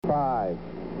5,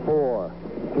 4,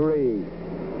 3,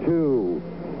 2,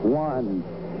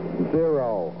 1,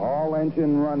 0. All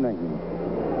engine running.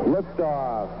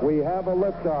 Liftoff. We have a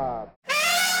liftoff.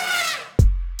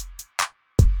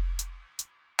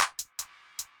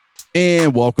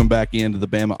 And welcome back into the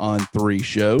Bama on 3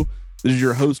 show. This is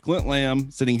your host, Clint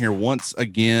Lamb, sitting here once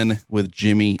again with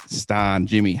Jimmy Stein.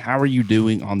 Jimmy, how are you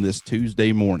doing on this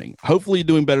Tuesday morning? Hopefully you're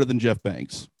doing better than Jeff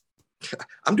Banks.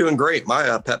 I'm doing great.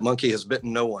 My pet monkey has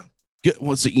bitten no one. Good.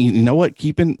 Well, so you know what?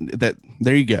 Keeping that,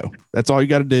 there you go. That's all you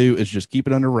got to do is just keep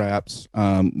it under wraps.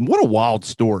 What a wild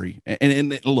story.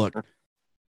 And look,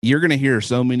 you're going to hear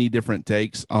so many different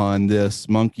takes on this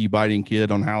monkey biting kid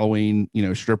on Halloween,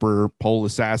 stripper, pole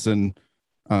assassin.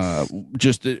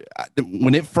 Just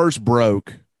when it first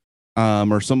broke,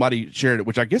 or somebody shared it,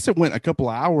 which I guess it went a couple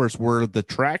of hours, where the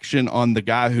traction on the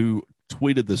guy who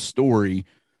tweeted the story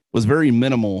was very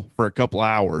minimal for a couple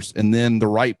hours. And then the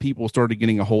right people started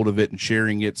getting a hold of it and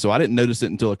sharing it. So I didn't notice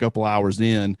it until a couple hours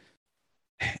in,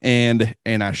 and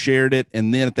I shared it.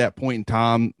 And then at that point in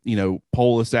time,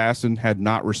 pole assassin had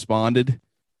not responded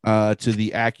to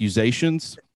the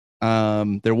accusations.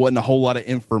 There wasn't a whole lot of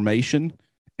information.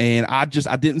 And I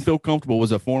didn't feel comfortable.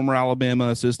 Was a former Alabama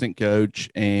assistant coach.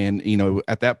 And,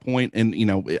 at that point, and,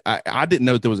 I didn't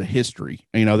know that there was a history.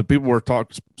 The people were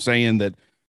saying that,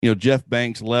 Jeff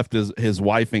Banks left his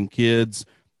wife and kids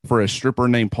for a stripper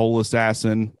named Pole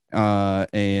Assassin.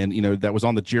 And, that was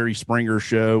on the Jerry Springer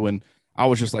show. And I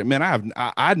was just like, man,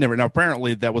 I'd never know.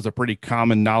 Apparently that was a pretty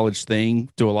common knowledge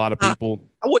thing to a lot of people.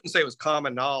 I wouldn't say it was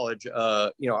common knowledge. I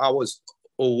was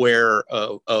aware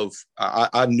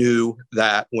I knew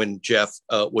that when Jeff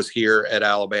was here at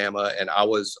Alabama, and I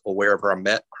was aware of her. I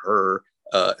met her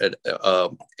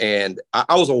and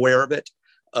I was aware of it.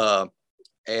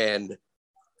 And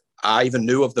I even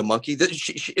knew of the monkey that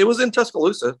it was in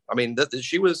Tuscaloosa. I mean,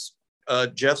 she was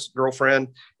Jeff's girlfriend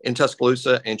in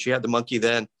Tuscaloosa, and she had the monkey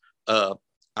then.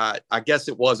 I guess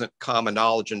it wasn't common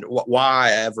knowledge, and why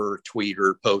I ever tweet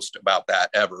or post about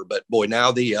that ever. But boy, now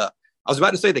I was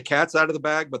about to say the cat's out of the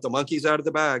bag, but the monkey's out of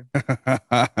the bag.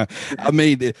 I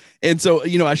mean, and so,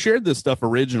 I shared this stuff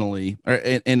originally,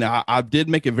 and I did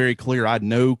make it very clear. I had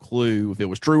no clue if it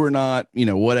was true or not,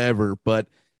 whatever. But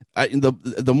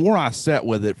the more I sat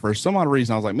with it, for some odd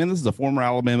reason, I was like, man, this is a former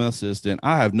Alabama assistant.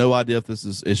 I have no idea if this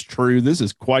is true. This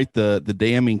is quite the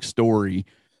damning story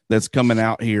that's coming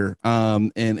out here.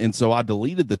 And so I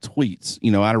deleted the tweets,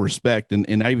 out of respect.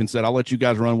 And I even said, I'll let you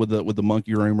guys run with the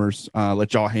monkey rumors,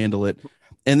 let y'all handle it.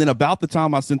 And then about the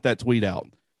time I sent that tweet out,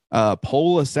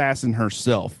 Pole Assassin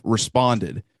herself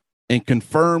responded and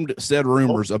confirmed said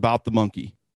rumors about the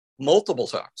monkey. Multiple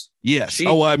times. Yes.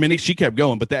 She kept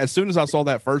going, but as soon as I saw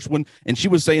that first one, and she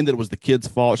was saying that it was the kid's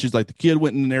fault. She's like, the kid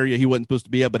went in an area he wasn't supposed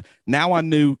to be at, but now I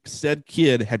knew said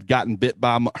kid had gotten bit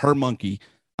by her monkey.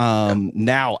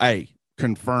 Now, hey,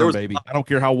 confirmed, baby. I don't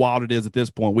care how wild it is at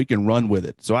this point. We can run with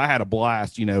it. So I had a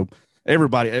blast.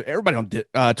 Everybody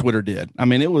on Twitter did. I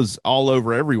mean, it was all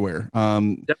over everywhere.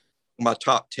 My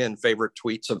top 10 favorite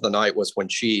tweets of the night was when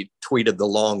she tweeted the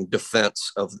long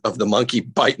defense of the monkey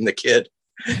biting the kid.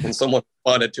 And someone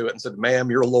responded to it and said,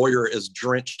 ma'am, your lawyer is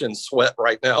drenched in sweat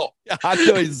right now. I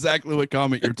know exactly what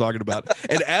comment you're talking about.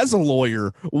 And as a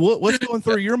lawyer, what's going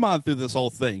through your mind through this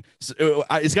whole thing? So,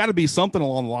 it's got to be something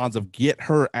along the lines of get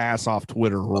her ass off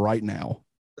Twitter right now.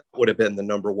 That would have been the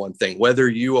number one thing. Whether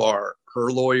you are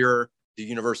her lawyer, the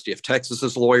University of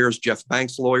Texas's lawyers, Jeff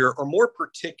Banks' lawyer, or more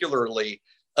particularly,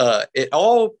 it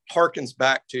all harkens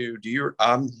back to,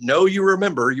 know you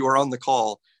remember, you were on the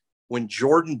call when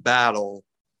Jordan Battle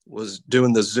was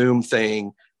doing the Zoom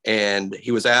thing, and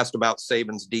he was asked about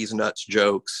Saban's D's nuts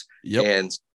jokes. Yep.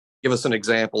 And give us an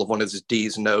example of one of his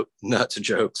D's nuts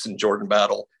jokes. And Jordan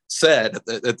Battle said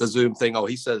at the Zoom thing,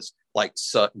 he says, like,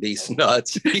 suck these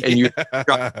nuts. And you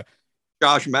got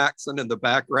Josh Maxson in the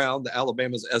background, the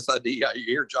Alabama's SID. You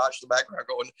hear Josh in the background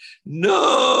going,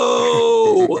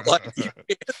 no, like, you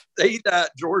can't say that,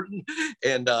 Jordan.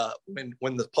 And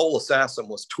when the Pole Assassin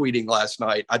was tweeting last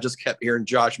night, I just kept hearing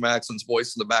Josh Maxson's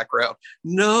voice in the background.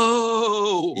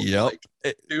 No, yep.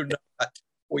 Do not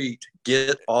tweet.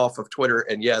 Get off of Twitter.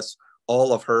 And yes,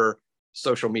 all of her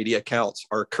social media accounts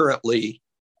are currently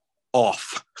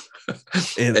off.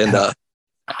 and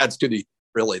adds to the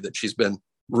really that she's been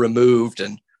removed.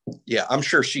 And yeah, I'm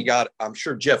sure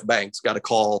Jeff Banks got a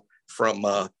call from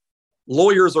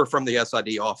lawyers or from the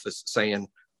SID office saying,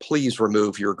 please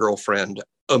remove your girlfriend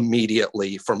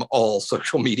immediately from all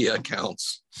social media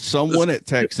accounts. Someone at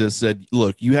Texas said,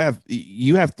 look, you have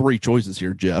 3 choices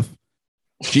here, Jeff.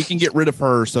 She can get rid of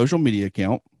her social media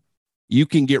account. You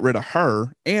can get rid of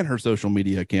her and her social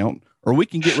media account, or we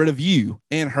can get rid of you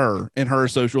and her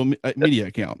social media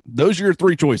account. Those are your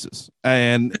three choices.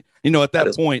 And, at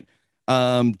that point,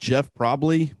 Jeff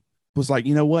probably was like,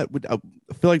 you know what? I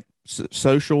feel like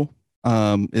social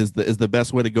is the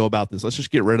best way to go about this. Let's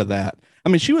just get rid of that. I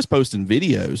mean, she was posting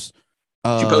videos.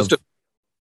 She posted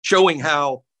showing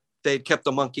how they'd kept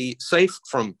the monkey safe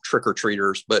from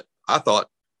trick-or-treaters. But I thought,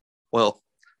 well,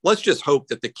 let's just hope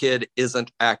that the kid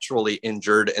isn't actually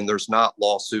injured and there's not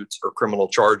lawsuits or criminal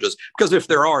charges. Because if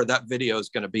there are, that video is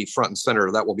going to be front and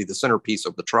center. That will be the centerpiece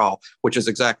of the trial, which is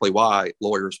exactly why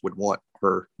lawyers would want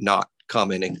her not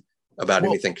commenting about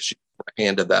anything, because she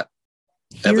handed that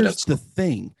evidence. Here's the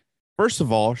thing. First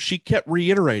of all, she kept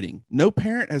reiterating, no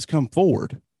parent has come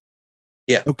forward.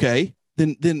 Yeah. Okay.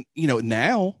 Then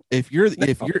now if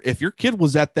your kid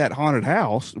was at that haunted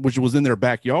house, which was in their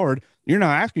backyard, you're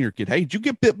not asking your kid, hey, did you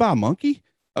get bit by a monkey?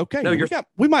 Okay, no,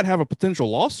 we might have a potential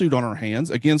lawsuit on our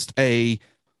hands against a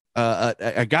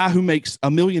guy who makes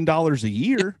 $1 million a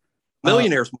year.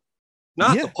 Millionaires,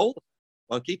 not the Polish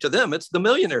monkey. To them, it's the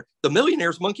millionaire. The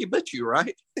millionaire's monkey bit you,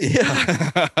 right?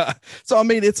 Yeah. So I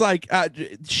mean, it's like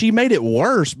she made it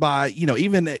worse by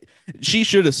even she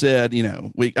should have said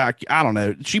I don't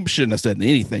know, she shouldn't have said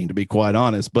anything, to be quite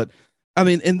honest. But I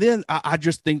mean, and then I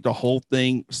just think the whole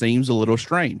thing seems a little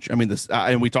strange. I mean, this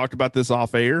and we talked about this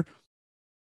off air.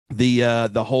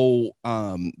 The whole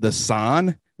the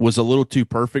sign was a little too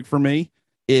perfect for me.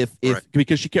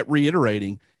 Because she kept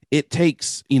reiterating. It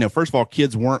takes, first of all,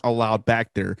 kids weren't allowed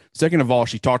back there. Second of all,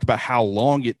 she talked about how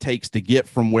long it takes to get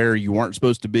from where you weren't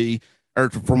supposed to be, or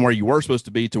from where you were supposed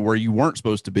to be to where you weren't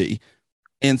supposed to be.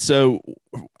 And so,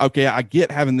 okay, I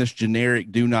get having this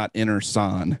generic do not enter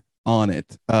sign on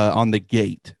it, on the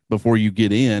gate before you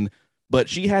get in, but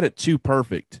she had it too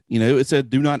perfect. It said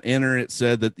do not enter. It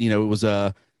said that, it was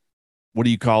a, what do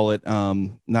you call it?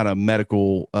 Not a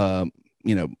medical,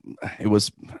 it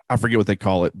was, I forget what they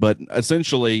call it, but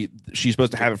essentially she's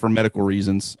supposed to have it for medical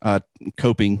reasons,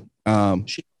 coping.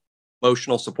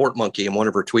 Emotional support monkey in one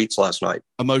of her tweets last night.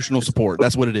 Emotional support.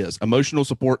 That's what it is. Emotional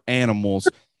support animals.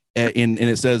 And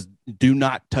it says, do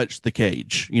not touch the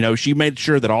cage. She made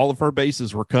sure that all of her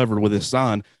bases were covered with this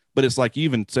sign, but it's like you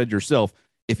even said yourself,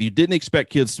 if you didn't expect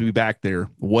kids to be back there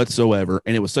whatsoever,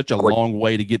 and it was such a long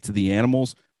way to get to the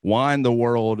animals, why in the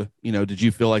world, did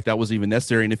you feel like that was even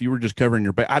necessary? And if you were just covering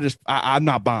your back, I'm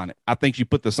not buying it. I think she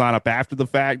put the sign up after the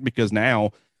fact because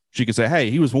now she could say,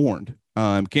 hey, he was warned.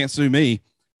 Can't sue me.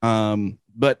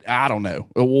 But I don't know.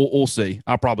 We'll see.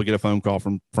 I'll probably get a phone call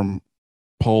from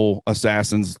Pole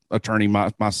Assassin's attorney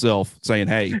myself saying,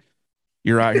 hey,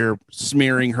 you're out here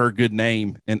smearing her good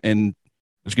name and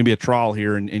there's going to be a trial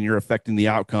here and you're affecting the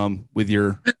outcome with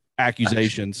your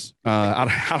accusations.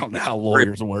 I don't know how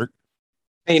lawyers work.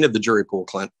 Pain of the jury pool,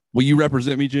 Clint. Will you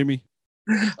represent me, Jimmy?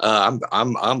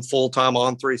 I'm full-time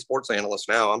On3 sports analyst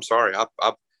now. I'm sorry.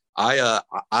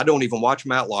 I don't even watch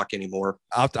Matlock anymore.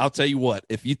 I'll tell you what,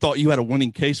 if you thought you had a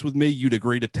winning case with me, you'd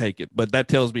agree to take it. But that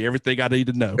tells me everything I need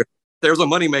to know. There's a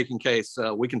money-making case.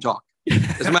 We can talk.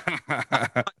 As a matter,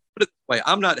 put it this way,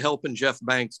 I'm not helping Jeff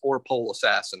Banks or Pole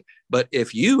Assassin, but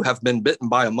if you have been bitten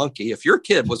by a monkey, if your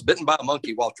kid was bitten by a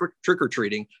monkey while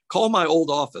trick-or-treating, call my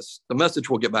old office. The message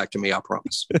will get back to me, I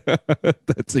promise.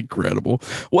 That's incredible.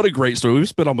 What a great story. We've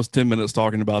spent almost 10 minutes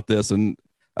talking about this, and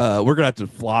we're gonna have to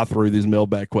fly through these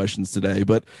mailbag questions today,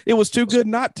 but it was too good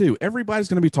not to. Everybody's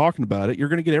going to be talking about it. You're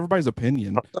going to get everybody's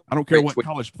opinion. I don't care what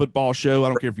college football show. I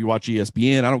don't care if you watch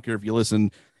ESPN. I don't care if you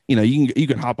listen. You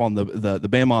can hop on the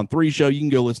Bama on 3 show. You can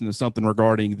go listen to something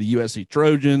regarding the USC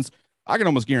Trojans. I can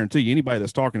almost guarantee you anybody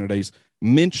that's talking today is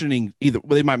mentioning either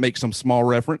they might make some small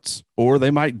reference or they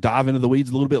might dive into the weeds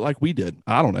a little bit like we did.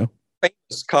 I don't know.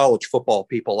 Famous college football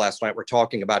people last night were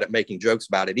talking about it, making jokes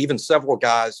about it. Even several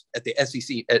guys at the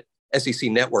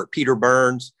SEC Network, Peter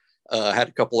Burns, had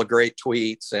a couple of great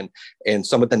tweets, and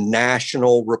some of the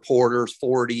national reporters,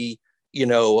 40,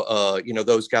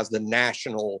 those guys, the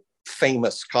national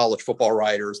famous college football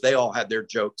writers, they all had their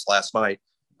jokes last night.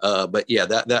 But yeah,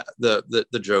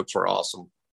 the jokes were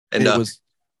awesome. And it was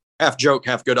half joke,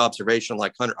 half good observation.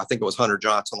 Like I think it was Hunter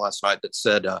Johnson last night that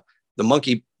said the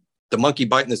monkey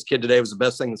biting this kid today was the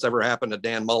best thing that's ever happened to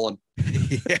Dan Mullen.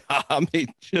 Yeah, I mean,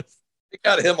 it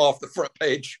got him off the front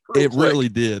page. It really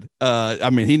did. I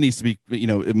mean, he needs to be,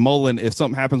 Mullen, if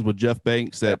something happens with Jeff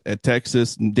Banks at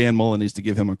Texas, Dan Mullen needs to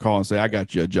give him a call and say, I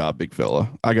got you a job, big fella.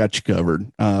 I got you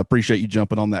covered. Appreciate you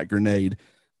jumping on that grenade.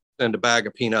 Send a bag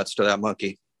of peanuts to that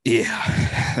monkey.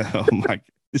 Yeah. Oh my,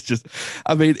 it's just,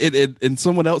 I mean, and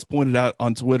someone else pointed out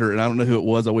on Twitter, and I don't know who it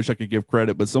was. I wish I could give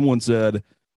credit, but someone said,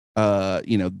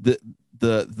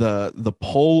 the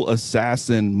pole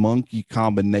assassin monkey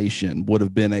combination would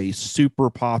have been a super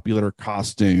popular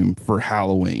costume for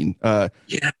Halloween.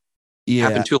 Yeah. Yeah.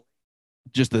 Happened too.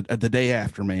 Just the day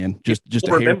after, man. Just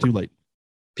People a hair too late.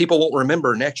 People won't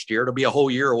remember next year. It'll be a whole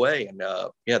year away. And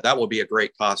yeah, that would be a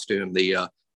great costume. The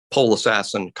pole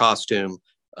assassin costume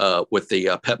with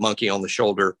the pet monkey on the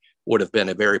shoulder would have been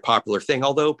a very popular thing.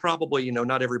 Although probably,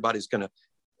 not everybody's going to,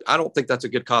 I don't think that's a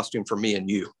good costume for me and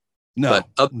you. No,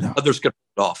 but no. Others could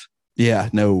pull it off. Yeah,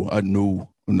 no, I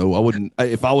wouldn't.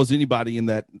 If I was anybody in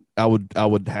that, I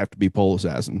would have to be pole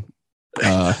assassin.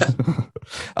 I'm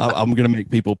going to make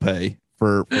people pay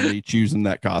for me choosing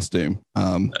that costume.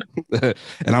 And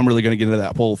I'm really going to get into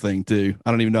that pole thing too.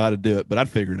 I don't even know how to do it, but I'd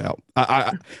figure it out.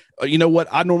 I you know what?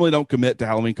 I normally don't commit to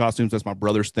Halloween costumes. That's my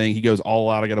brother's thing. He goes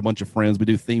all out. I got a bunch of friends. We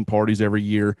do theme parties every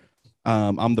year.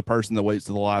 I'm the person that waits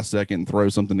to the last second and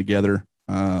throws something together.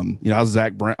 I was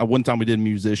Zach Brown. One time we did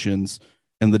musicians,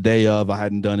 and the day of I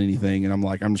hadn't done anything, and I'm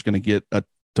like, I'm just going to get a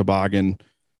toboggan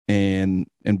and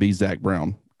be Zach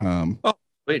Brown. Oh,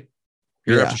 wait,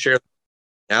 you have to share.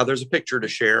 Now there's a picture to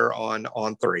share on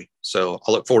 3, so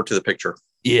I'll look forward to the picture.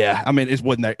 Yeah, I mean, it's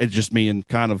just me in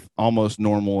kind of almost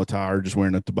normal attire, just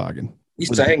wearing a toboggan. He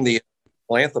sang the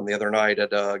anthem the other night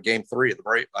at Game 3 of the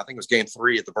Braves. I think it was Game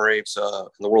 3 at the Braves in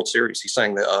the World Series. He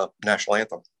sang the national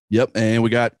anthem. Yep, and we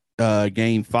got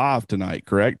Game 5 tonight,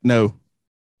 correct? No,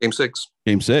 Game 6.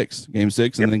 Game 6,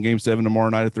 yep. And then Game 7 tomorrow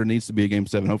night if there needs to be a Game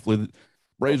 7. Hopefully the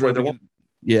Braves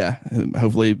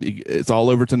hopefully it's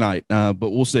all over tonight, but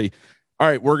we'll see. All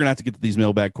right, we're gonna have to get to these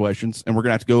mailbag questions, and we're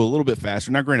gonna have to go a little bit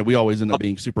faster. Now, granted, we always end up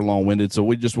being super long-winded, so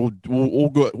we'll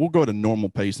go at a normal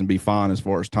pace and be fine as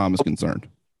far as time is concerned.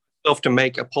 To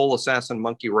make a pole assassin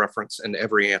monkey reference in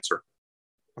every answer.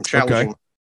 I'm challenging.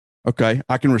 Okay,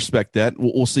 I can respect that.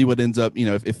 We'll see what ends up.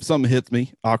 If something hits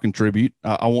me, I'll contribute.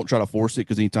 I won't try to force it,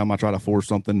 because anytime I try to force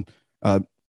something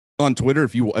on Twitter,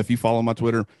 if you follow my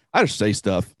Twitter, I just say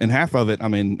stuff, and half of it, I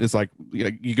mean, it's like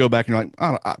you go back and you're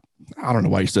like, I don't know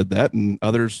why you said that, and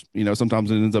others, sometimes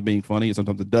it ends up being funny, and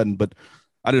sometimes it doesn't. But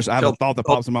I have a thought that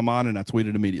pops in my mind, and I tweet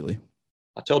it immediately.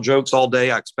 I tell jokes all day.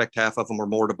 I expect half of them or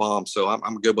more to bomb, so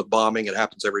I'm good with bombing. It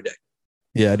happens every day.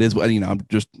 Yeah, it is. I'm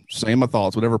just saying my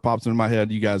thoughts. Whatever pops in my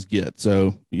head, you guys get.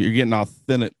 So you're getting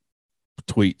authentic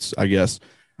tweets, I guess.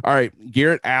 All right,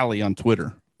 Garrett Alley on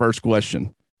Twitter. First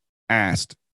question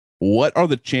asked, what are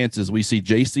the chances we see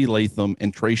J.C. Latham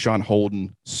and Trayshawn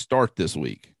Holden start this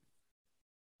week?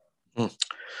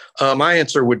 My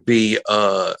answer would be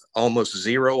almost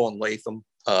 0 on Latham.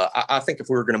 I think if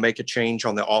we were going to make a change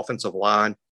on the offensive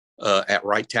line at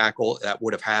right tackle, that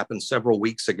would have happened several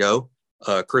weeks ago.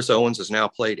 Chris Owens has now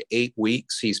played 8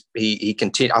 weeks. He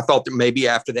continued. I thought that maybe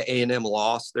after the A&M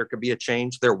loss, there could be a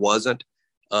change. There wasn't.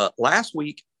 Last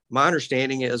week, my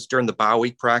understanding is during the bye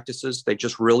week practices, they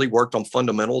just really worked on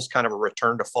fundamentals, kind of a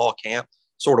return to fall camp,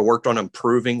 sort of worked on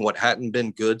improving what hadn't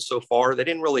been good so far. They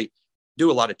didn't really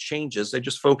do a lot of changes. They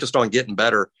just focused on getting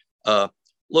better.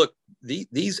 Look,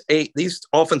 these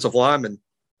offensive linemen,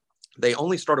 they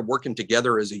only started working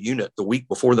together as a unit the week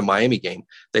before the Miami game.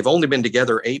 They've only been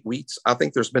together 8 weeks. I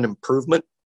think there's been improvement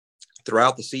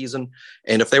throughout the season.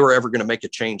 And if they were ever going to make a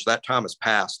change, that time has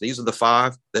passed. These are the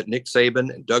 5 that Nick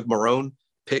Saban and Doug Marrone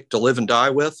picked to live and die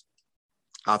with.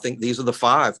 I think these are the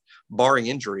 5, barring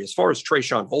injury. As far as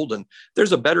Trayshawn Holden,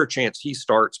 there's a better chance he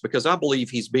starts, because I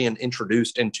believe he's being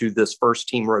introduced into this first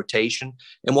team rotation.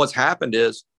 And what's happened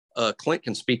is, Clint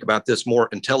can speak about this more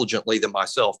intelligently than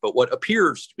myself, but what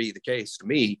appears to be the case to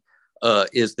me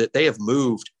is that they have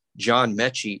moved John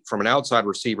Mechie from an outside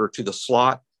receiver to the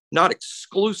slot, not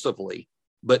exclusively,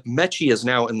 but Mechie is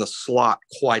now in the slot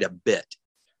quite a bit.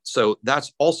 So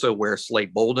that's also where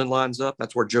Slade Bolden lines up.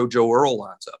 That's where JoJo Earl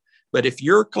lines up. But if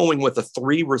you're going with a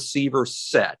 3 receiver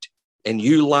set and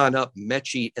you line up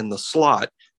Mechie in the slot,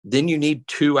 then you need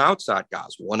 2 outside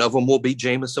guys. One of them will be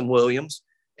Jamison Williams.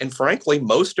 And frankly,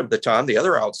 most of the time, the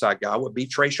other outside guy would be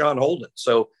Trayshawn Holden.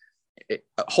 So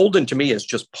Holden, to me, is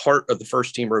just part of the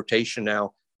first team rotation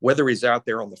now. Whether he's out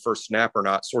there on the first snap or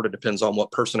not sort of depends on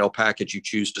what personnel package you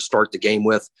choose to start the game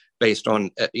with, based on,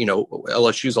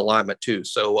 LSU's alignment too.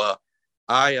 So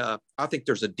I think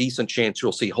there's a decent chance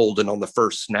you'll see Holden on the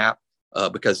first snap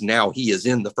because now he is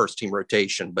in the first team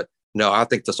rotation. But no, I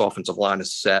think this offensive line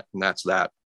is set, and that's that.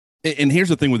 And here's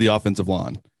the thing with the offensive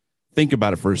line. Think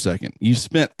about it for a second. You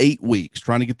spent 8 weeks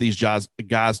trying to get these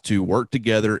guys to work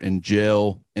together and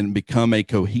gel and become a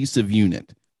cohesive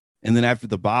unit. And then after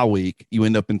the bye week, you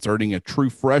end up inserting a true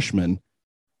freshman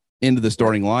into the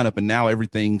starting lineup, and now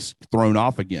everything's thrown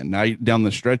off again. Now down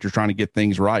the stretch, you're trying to get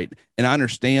things right. And I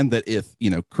understand that if,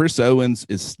 Chris Owens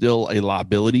is still a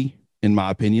liability, in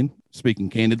my opinion, speaking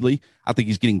candidly. I think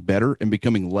he's getting better and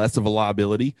becoming less of a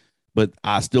liability, but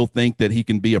I still think that he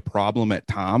can be a problem at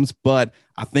times. But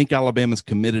I think Alabama's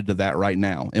committed to that right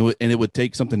now, and it would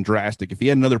take something drastic if he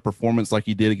had another performance like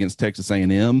he did against Texas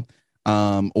A&M,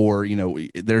 or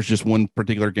there's just one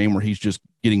particular game where he's just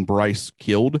getting Bryce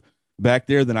killed back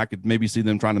there. Then I could maybe see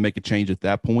them trying to make a change at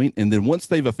that point. And then once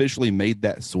they've officially made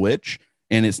that switch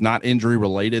and it's not injury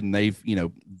related, and they've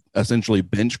essentially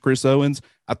benched Chris Owens,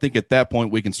 I think at that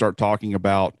point we can start talking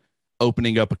about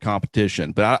opening up a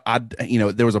competition. But I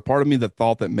there was a part of me that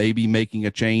thought that maybe making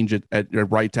a change at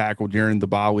right tackle during the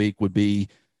bye week would be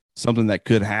something that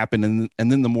could happen.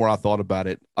 And then the more I thought about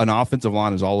it, an offensive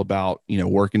line is all about,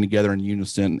 working together in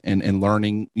unison and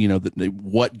learning,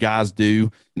 what guys do.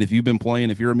 And if you've been playing,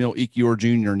 if you're Emil Ekiyor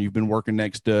Jr. and you've been working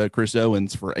next to Chris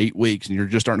Owens for 8 weeks and you're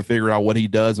just starting to figure out what he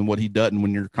does and what he doesn't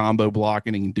when you're combo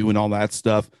blocking and doing all that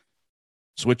stuff,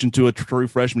 switching to a true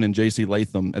freshman in JC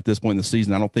Latham at this point in the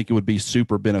season, I don't think it would be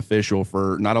super beneficial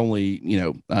for not only,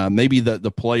 maybe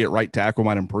the play at right tackle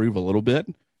might improve a little bit.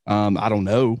 I don't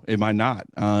know. It might not.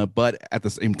 But at the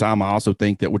same time, I also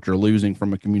think that what you're losing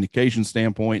from a communication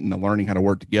standpoint and the learning how to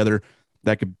work together,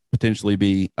 that could potentially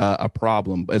be a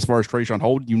problem. As far as Trayshawn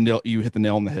Holden, you hit the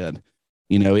nail on the head.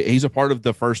 He's a part of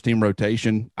the first team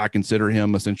rotation. I consider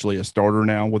him essentially a starter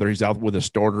now. Whether he's out with the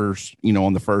starters,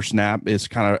 on the first snap is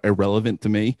kind of irrelevant to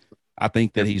me. I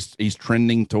think that he's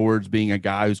trending towards being a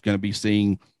guy who's going to be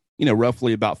seeing,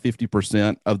 roughly about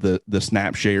 50% of the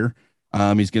snap share.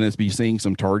 He's going to be seeing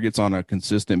some targets on a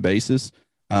consistent basis.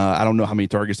 I don't know how many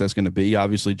targets that's going to be.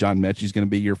 Obviously, John Mechie's going to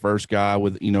be your first guy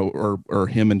with, or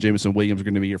him and Jameson Williams are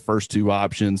going to be your first two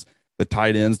options. The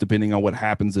tight ends, depending on what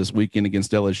happens this weekend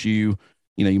against LSU,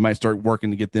 you might start working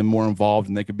to get them more involved,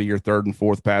 and they could be your third and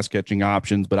fourth pass catching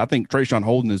options. But I think Trayshawn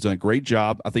Holden has done a great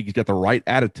job. I think he's got the right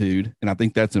attitude, and I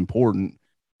think that's important.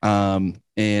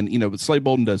 But Slade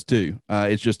Bolden does too.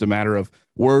 It's just a matter of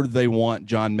where do they want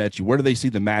John Mechie? Where do they see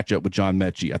the matchup with John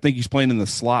Mechie? I think he's playing in the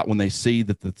slot when they see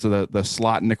that the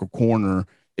slot nickel corner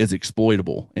is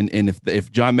exploitable. And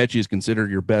if John Mechie is considered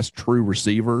your best true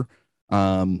receiver,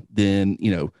 then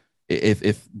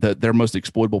if their most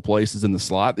exploitable place is in the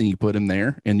slot, then you put him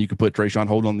there, and you can put Trayshawn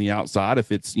Holden on the outside.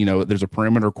 If it's there's a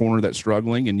perimeter corner that's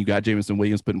struggling, and you got Jameson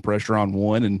Williams putting pressure on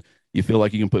one, and you feel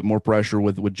like you can put more pressure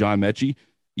with John Mechie,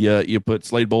 you put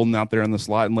Slade Bolden out there in the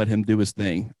slot and let him do his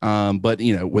thing. But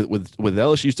with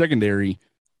LSU secondary,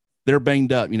 they're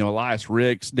banged up. Elias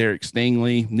Ricks, Derek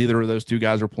Stingley, neither of those two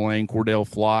guys are playing. Cordell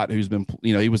Flott, who's been,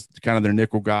 he was kind of their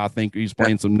nickel guy. I think he's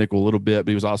playing some nickel a little bit, but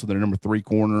he was also their number 3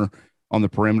 corner on the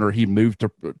perimeter. He moved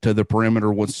to the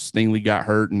perimeter once Stingley got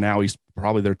hurt, and now he's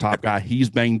probably their top guy. He's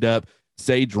banged up.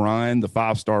 Sage Ryan, the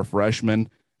 5-star freshman,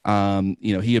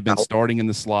 he had been starting in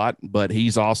the slot, but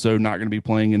he's also not going to be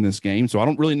playing in this game. So I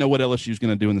don't really know what LSU is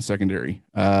going to do in the secondary.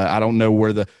 I don't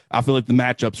know I feel like the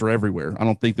matchups are everywhere. I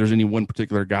don't think there's any one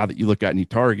particular guy that you look at and you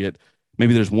target.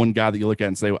 Maybe there's one guy that you look at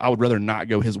and say, well, I would rather not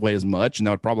go his way as much, and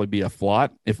that would probably be a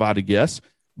Flott if I had to guess.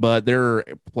 But there are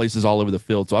places all over the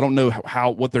field. So I don't know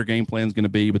what their game plan is going to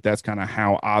be, but that's kind of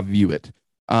how I view it.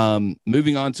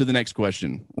 Moving on to the next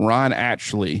question. Ron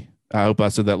Atchley, I hope I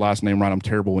said that last name right. I'm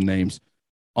terrible with names.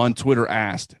 On Twitter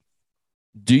asked,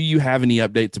 do you have any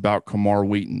updates about Kamar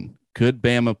Wheaton? Could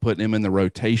Bama put him in the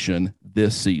rotation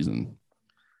this season?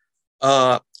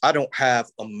 I don't have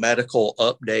a medical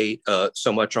update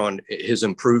so much on his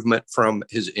improvement from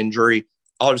his injury.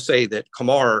 I'll just say that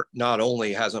Kamar not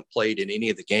only hasn't played in any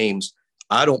of the games,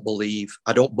 I don't believe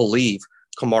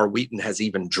Kamar Wheaton has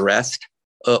even dressed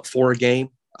for a game.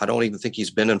 I don't even think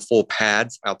he's been in full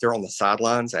pads out there on the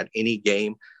sidelines at any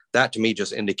game. That to me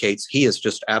just indicates he is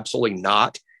just absolutely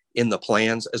not in the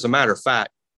plans. As a matter of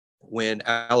fact, when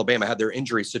Alabama had their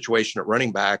injury situation at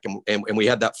running back and we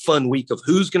had that fun week of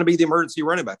who's going to be the emergency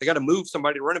running back, they got to move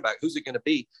somebody to running back. Who's it going to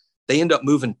be? They end up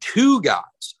moving 2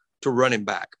 guys to running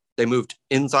back. They moved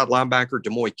inside linebacker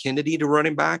Demoy Kennedy to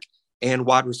running back, and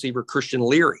wide receiver Christian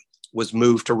Leary was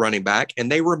moved to running back, and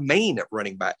they remain at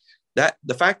running back. That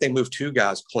the fact they moved 2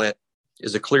 guys, Clint,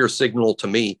 is a clear signal to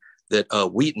me that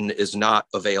Wheaton is not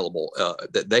available.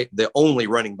 That the only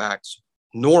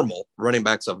normal running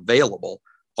backs available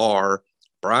are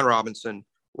Brian Robinson,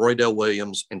 Roydell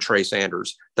Williams, and Trey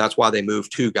Sanders. That's why they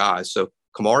moved 2 guys. So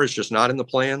Kamar is just not in the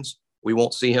plans. We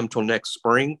won't see him till next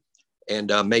spring.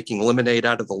 And making lemonade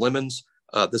out of the lemons,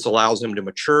 this allows him to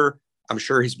mature. I'm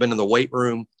sure he's been in the weight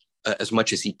room as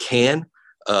much as he can.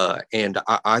 And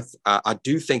I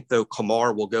do think, though,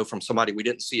 Kamar will go from somebody we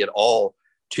didn't see at all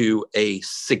to a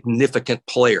significant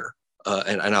player.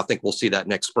 And I think we'll see that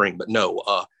next spring. But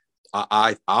no,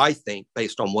 I think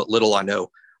based on what little I know,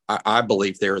 I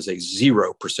believe there is a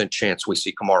 0% chance we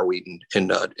see Kamar Wheaton in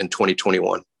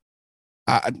 2021.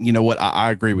 You know what?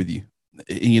 I agree with you.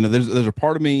 You know, there's a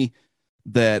part of me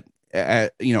that,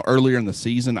 earlier in the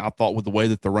season, I thought with the way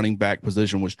that the running back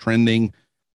position was trending,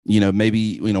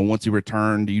 maybe, once he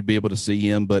returned, you'd be able to see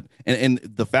him. But, and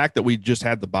the fact that we just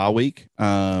had the bye week,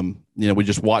 we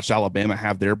just watched Alabama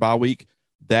have their bye week.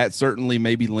 That certainly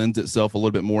maybe lends itself a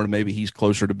little bit more to maybe he's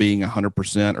closer to being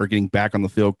 100% or getting back on the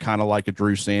field, kind of like a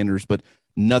Drew Sanders, but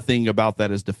nothing about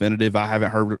that is definitive. I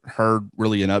haven't heard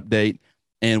really an update.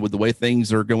 And with the way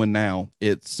things are going now,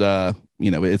 it's,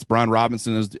 it's Brian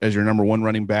Robinson as your number one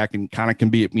running back, and kind of can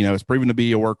be, it's proven to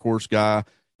be a workhorse guy.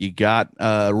 You got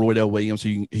Roydell Williams,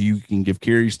 who you can give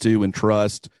carries to and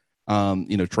trust.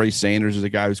 Trey Sanders is a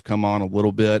guy who's come on a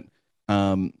little bit.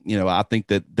 I think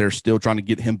that they're still trying to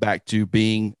get him back to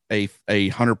being a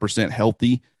 100%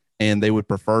 healthy, and they would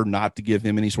prefer not to give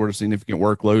him any sort of significant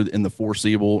workload in the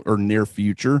foreseeable or near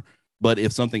future. But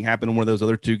if something happened to one of those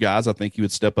other two guys, I think he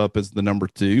would step up as the number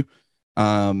two.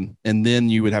 And then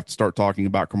you would have to start talking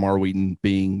about Kamar Wheaton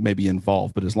being maybe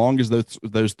involved. But as long as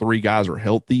those three guys are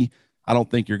healthy, I don't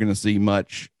think you're going to see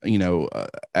much,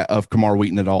 of Kamar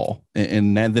Wheaton at all.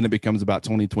 And then it becomes about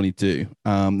 2022.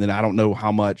 Then I don't know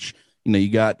how much, you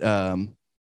got, a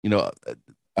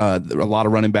lot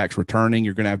of running backs returning.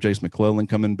 You're going to have Jace McClellan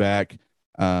coming back.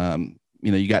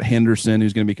 You got Henderson,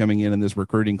 who's going to be coming in this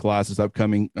recruiting class, this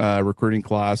upcoming recruiting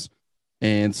class.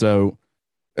 And so,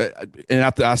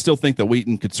 I still think that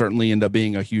Wheaton could certainly end up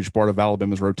being a huge part of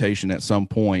Alabama's rotation at some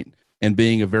point and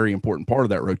being a very important part of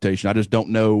that rotation. I just don't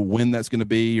know when that's going to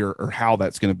be or how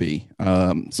that's going to be.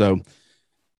 So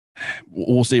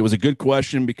we'll see. It was a good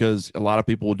question because a lot of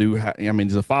people do.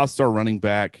 He's a 5-star running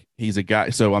back. He's a guy.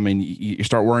 So, you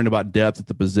start worrying about depth at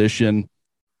the position.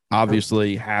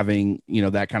 Obviously, having,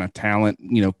 that kind of talent,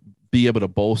 be able to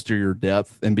bolster your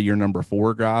depth and be your number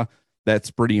 4 guy,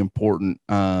 that's pretty important.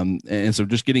 And so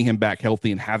just getting him back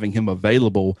healthy and having him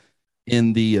available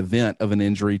in the event of an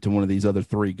injury to one of these other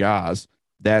 3 guys,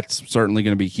 that's certainly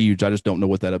going to be huge. I just don't know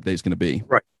what that update is going to be.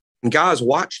 Right. And guys,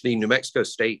 watch the New Mexico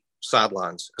State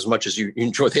sidelines as much as you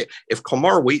enjoy it. If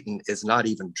Kamar Wheaton is not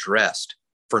even dressed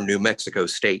for New Mexico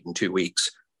State in 2 weeks,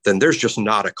 then there's just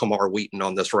not a Kamar Wheaton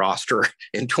on this roster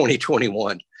in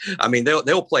 2021.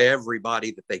 They'll play everybody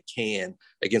that they can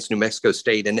against New Mexico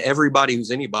State, and everybody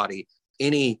who's anybody,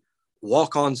 any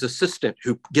walk-on's assistant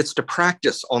who gets to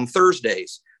practice on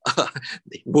Thursdays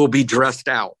will be dressed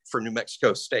out for New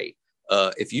Mexico State.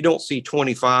 If you don't see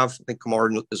 25, I think Kamar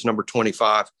is number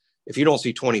 25. If you don't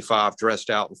see 25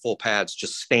 dressed out in full pads,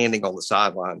 just standing on the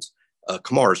sidelines,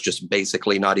 Kamar is just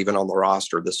basically not even on the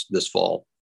roster this fall.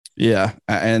 Yeah,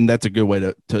 and that's a good way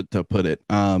to put it.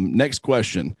 Next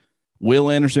question. Will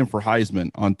Anderson for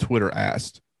Heisman on Twitter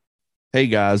asked, "Hey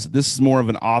guys, this is more of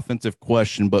an offensive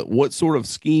question, but what sort of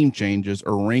scheme changes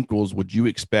or wrinkles would you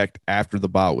expect after the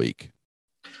bye week?"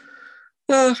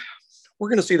 We're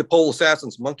going to see the pole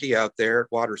assassin's monkey out there,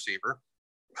 wide receiver.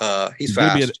 He's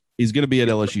fast. He's going to be at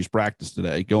LSU's practice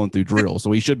today, going through drill,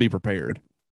 so he should be prepared.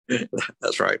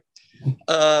 That's right.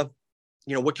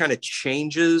 What kind of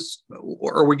changes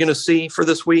are we going to see for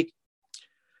this week?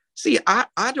 See,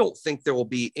 I don't think there will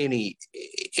be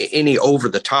any over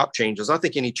the top changes. I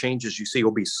think any changes you see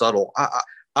will be subtle.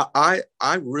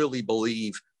 I really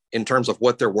believe in terms of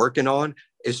what they're working on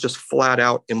is just flat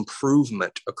out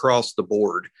improvement across the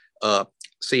board. I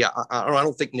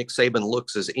don't think Nick Saban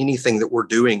looks as anything that we're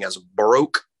doing as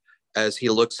broke as he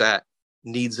looks at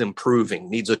needs improving,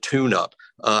 needs a tune-up.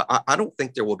 I don't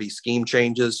think there will be scheme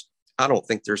changes. I don't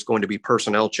think there's going to be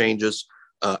personnel changes.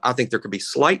 I think there could be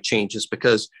slight changes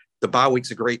because the bye week's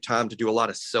a great time to do a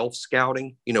lot of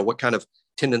self-scouting. What kind of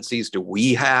tendencies do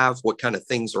we have? What kind of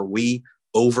things are we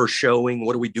overshowing?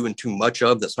 What are we doing too much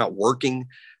of that's not working?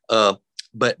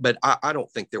 But I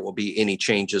don't think there will be any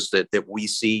changes that we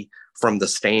see from the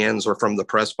stands or from the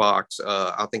press box.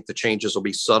 I think the changes will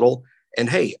be subtle. And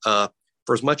hey,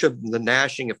 for as much of the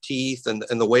gnashing of teeth and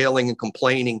the wailing and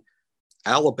complaining,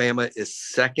 Alabama is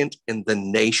second in the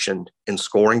nation in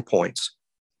scoring points.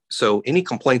 So any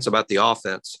complaints about the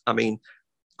offense,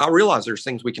 I realize there's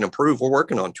things we can improve. We're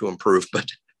working on to improve, but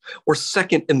we're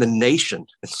second in the nation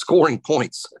in scoring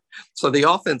points. So the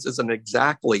offense isn't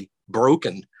exactly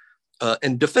broken.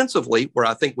 And defensively, where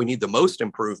I think we need the most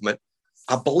improvement,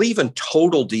 I believe in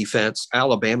total defense,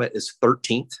 Alabama is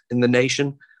 13th in the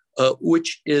nation,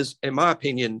 which is, in my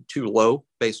opinion, too low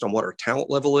based on what our talent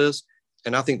level is.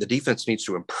 And I think the defense needs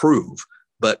to improve,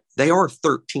 but they are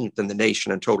 13th in the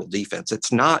nation in total defense.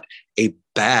 It's not a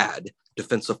bad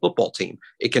defensive football team.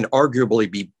 It can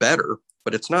arguably be better,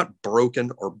 but it's not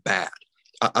broken or bad.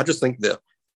 I just think the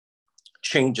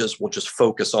changes. We'll just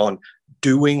focus on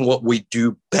doing what we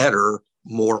do better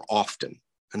more often.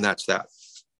 And that's that.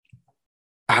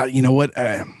 You know what?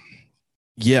 I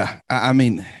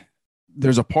mean,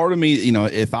 there's a part of me,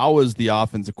 if I was the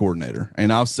offensive coordinator,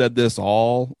 and I've said this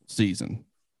all season,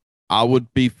 I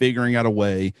would be figuring out a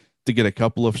way to get a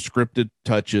couple of scripted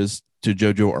touches to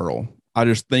JoJo Earl. I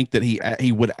just think that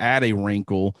he would add a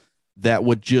wrinkle that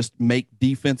would just make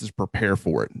defenses prepare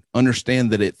for it.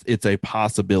 Understand that it's a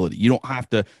possibility. You don't have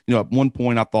to, at one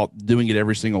point I thought doing it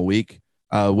every single week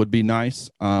would be nice.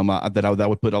 That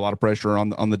would put a lot of pressure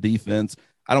on the defense.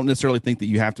 I don't necessarily think that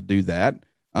you have to do that.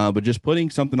 But just putting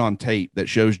something on tape that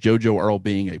shows JoJo Earl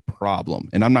being a problem.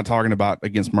 And I'm not talking about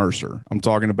against Mercer. I'm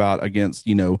talking about against,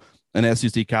 an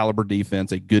SEC caliber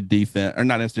defense, a good defense, or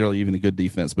not necessarily even a good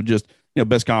defense, but just,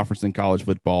 best conference in college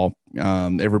football.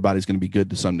 Everybody's going to be good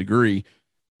to some degree.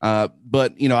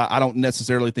 But I don't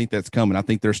necessarily think that's coming. I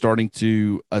think they're starting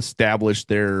to establish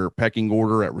their pecking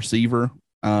order at receiver.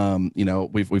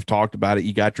 We've talked about it.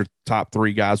 You got your top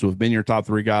three guys who have been your top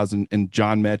three guys in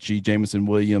John Mechie, Jamison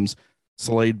Williams,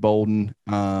 Slade Bolden,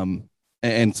 and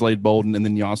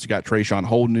then you also got Trayshawn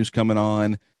Holden who's coming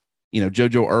on.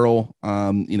 JoJo Earl,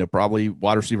 probably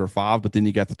wide receiver 5, but then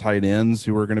you got the tight ends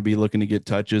who are going to be looking to get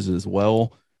touches as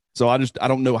well. So I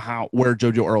don't know where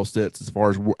JoJo Earl sits as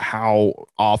far as how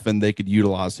often they could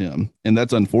utilize him, and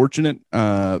that's unfortunate.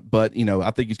 But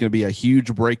I think he's going to be a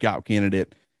huge breakout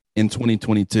candidate in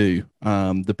 2022,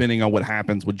 depending on what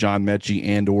happens with John Mechie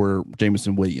and or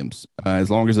Jamison Williams.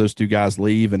 As long as those two guys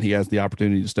leave and he has the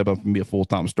opportunity to step up and be a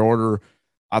full-time starter,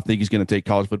 I think he's going to take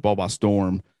college football by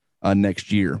storm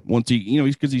next year. Once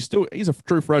he's a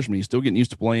true freshman. He's still getting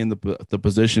used to playing the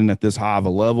position at this high of a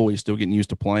level. He's still getting used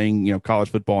to playing, college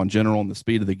football in general and the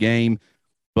speed of the game.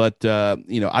 But,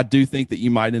 I do think that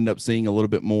you might end up seeing a little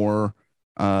bit more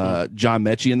John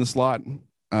Mechie in the slot.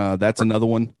 That's another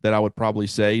one that I would probably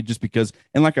say, just because,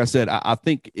 and like I said, I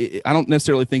think I don't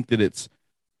necessarily think that it's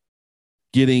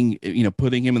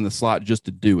putting him in the slot just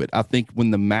to do it. I think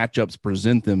when the matchups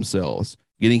present themselves,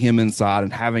 getting him inside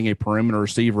and having a perimeter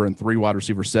receiver and 3 wide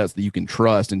receiver sets that you can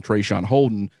trust in Trayshawn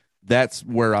Holden, that's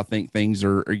where I think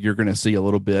you're going to see a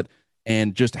little bit.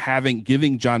 And just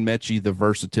giving John Mechie the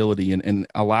versatility and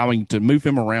allowing to move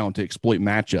him around to exploit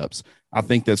matchups, I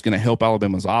think that's going to help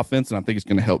Alabama's offense, and I think it's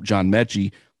going to help John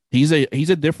Mechie. He's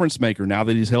a difference maker now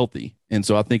that he's healthy, and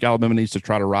so I think Alabama needs to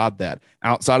try to ride that.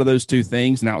 Outside of those two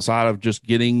things, and outside of just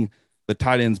getting the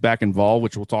tight ends back involved,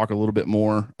 which we'll talk a little bit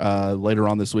more later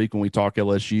on this week when we talk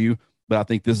LSU, but I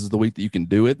think this is the week that you can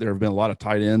do it. There have been a lot of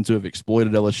tight ends who have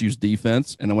exploited LSU's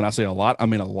defense, and when I say a lot, I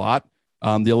mean a lot.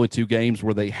 The only 2 games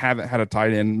where they haven't had a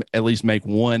tight end at least make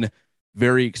one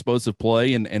very explosive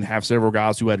play and have several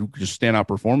guys who had just standout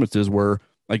performances were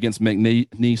against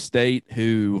McNeese State,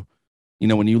 who,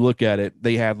 when you look at it,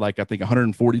 they had I think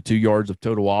 142 yards of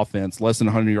total offense, less than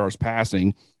 100 yards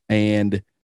passing. And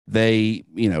they,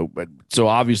 so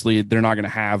obviously they're not going to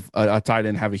have a tight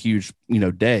end have a huge,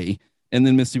 day. And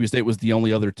then Mississippi State was the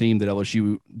only other team that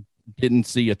LSU didn't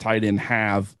see a tight end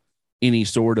have any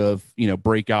sort of,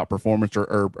 breakout performance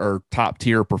or top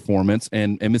tier performance.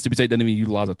 And Mississippi State doesn't even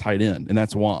utilize a tight end. And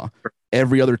that's why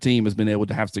every other team has been able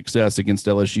to have success against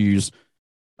LSU's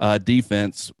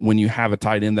defense when you have a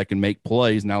tight end that can make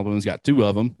plays. And Alabama's got 2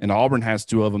 of them, and Auburn has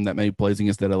 2 of them that made plays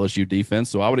against that LSU defense.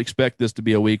 So I would expect this to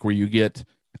be a week where you get,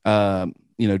 Jalil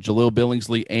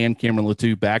Billingsley and Cameron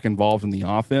Latou back involved in the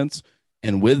offense.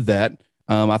 And with that,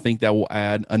 I think that will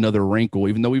add another wrinkle,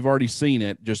 even though we've already seen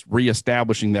it. Just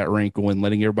reestablishing that wrinkle and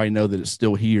letting everybody know that it's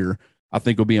still here, I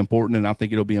think will be important. And I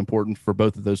think it'll be important for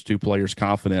both of those 2 players'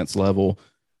 confidence level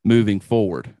moving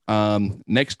forward.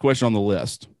 Next question on the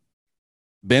list.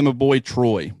 Bama Boy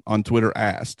Troy on Twitter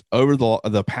asked, over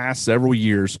the past several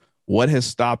years, what has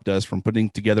stopped us from putting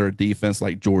together a defense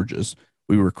like Georgia's?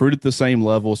 We recruit at the same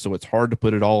level, so it's hard to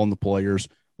put it all on the players.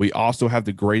 We also have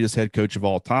the greatest head coach of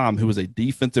all time, who is a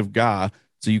defensive guy,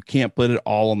 so you can't put it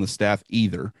all on the staff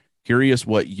either. Curious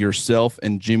what yourself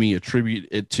and Jimmy attribute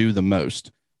it to the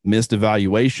most. Missed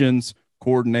evaluations,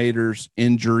 coordinators,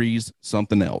 injuries,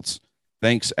 something else.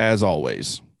 Thanks as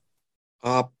always.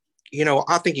 I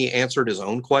think he answered his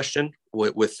own question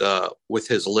with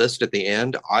his list at the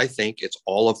end. I think it's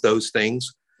all of those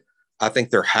things. I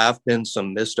think there have been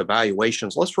some missed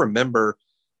evaluations. Let's remember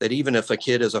that even if a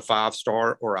kid is a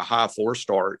 5-star or a high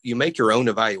 4-star, you make your own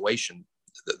evaluation.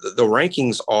 The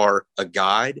rankings are a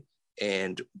guide,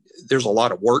 and there's a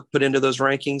lot of work put into those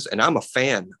rankings. And I'm a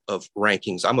fan of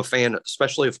rankings. I'm a fan,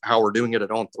 especially of how we're doing it at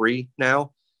On3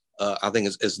 now. I think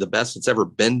is the best it's ever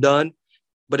been done,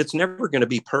 but it's never going to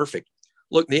be perfect.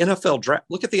 Look, the NFL draft.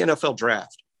 Look at the NFL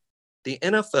draft. The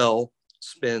NFL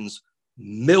spends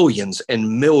millions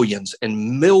and millions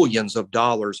and millions of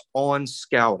dollars on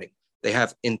scouting. They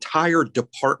have entire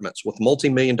departments with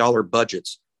multi-million-dollar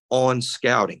budgets on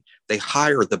scouting. They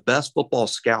hire the best football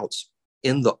scouts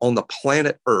on the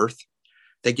planet Earth.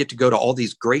 They get to go to all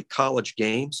these great college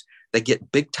games. They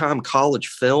get big-time college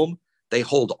film. They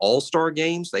hold all-star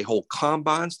games. They hold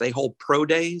combines. They hold pro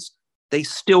days. They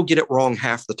still get it wrong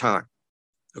half the time.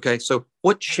 Okay, so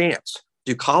what chance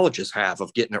do colleges have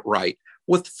of getting it right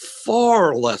with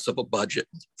far less of a budget,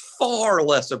 far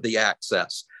less of the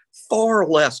access, far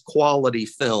less quality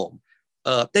film?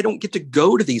 They don't get to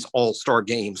go to these all-star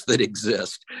games that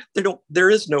exist. There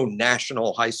is no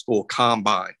national high school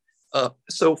combine.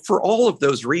 So for all of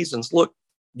those reasons, look,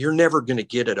 you're never going to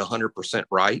get it 100%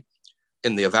 right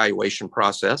in the evaluation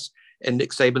process. And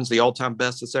Nick Saban's the all-time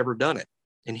best that's ever done it.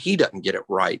 And he doesn't get it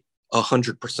right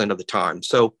 100% of the time.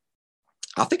 So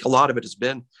I think a lot of it has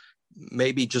been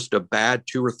maybe just a bad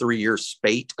 2 or 3 year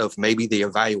spate of maybe the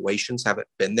evaluations haven't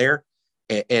been there.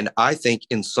 And I think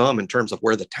in terms of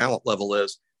where the talent level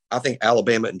is, I think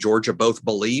Alabama and Georgia both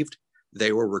believed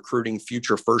they were recruiting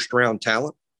future first round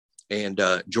talent. And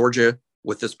Georgia,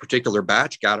 with this particular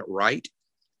batch, got it right.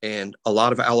 And a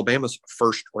lot of Alabama's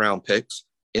first round picks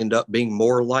end up being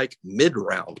more like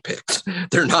mid-round picks.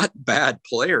 They're not bad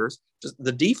players. Just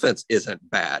the defense isn't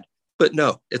bad. But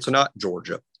no, it's not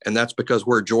Georgia. And that's because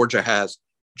where Georgia has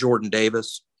Jordan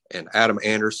Davis and Adam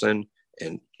Anderson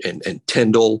and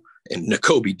Tyndall and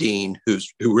Nakobe Dean, who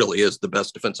really is the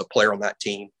best defensive player on that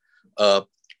team.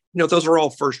 Those are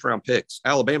all first-round picks.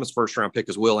 Alabama's first-round pick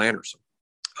is Will Anderson.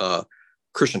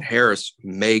 Christian Harris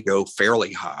may go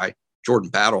fairly high. Jordan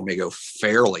Battle may go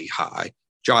fairly high.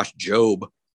 Josh Jobe,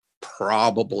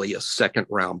 probably a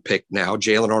second-round pick now.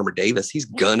 Jalen Armour-Davis, he's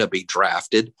going to be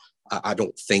drafted. I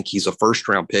don't think he's a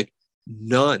first-round pick.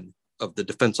 None of the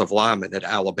defensive linemen at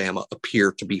Alabama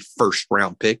appear to be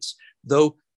first-round picks,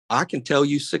 though I can tell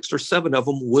you 6 or 7 of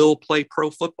them will play pro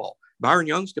football. Byron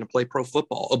Young's going to play pro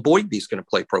football. Aboigbe's going to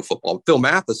play pro football. Phil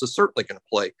Mathis is certainly going to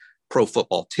play pro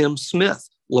football. Tim Smith,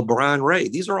 LeBron Ray,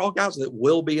 these are all guys that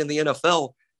will be in the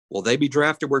NFL. Will they be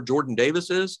drafted where Jordan Davis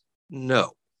is?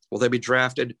 No. Will they be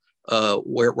drafted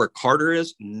where Carter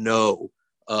is? No.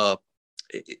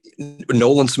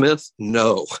 Nolan Smith?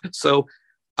 No. So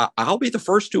I'll be the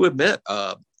first to admit,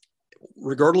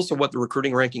 regardless of what the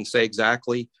recruiting rankings say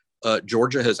exactly,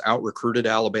 Georgia has out-recruited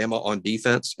Alabama on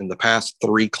defense in the past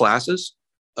 3 classes.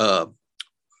 And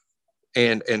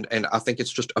I think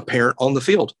it's just apparent on the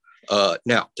field.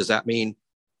 Now, does that mean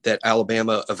that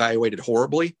Alabama evaluated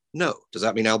horribly? No. Does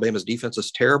that mean Alabama's defense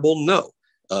is terrible? No.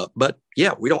 But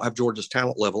yeah, we don't have Georgia's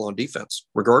talent level on defense,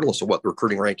 regardless of what the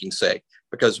recruiting rankings say,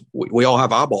 because we all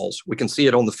have eyeballs. We can see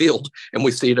it on the field and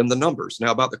we see it in the numbers.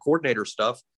 Now, about the coordinator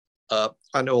stuff,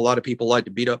 I know a lot of people like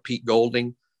to beat up Pete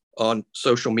Golding on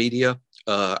social media.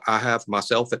 I have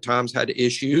myself at times had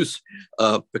issues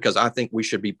because I think we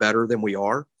should be better than we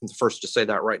are. I'm the first to say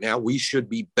that right now. We should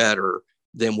be better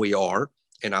than we are.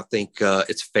 And I think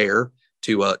it's fair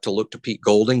to look to Pete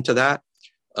Golding to that.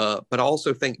 But I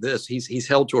also think this, he's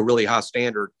held to a really high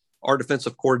standard. Our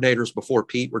defensive coordinators before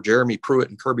Pete were Jeremy Pruitt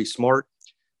and Kirby Smart.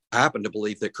 I happen to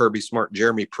believe that Kirby Smart and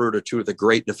Jeremy Pruitt are 2 of the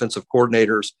great defensive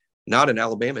coordinators, not in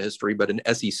Alabama history, but in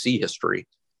SEC history.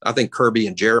 I think Kirby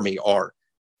and Jeremy are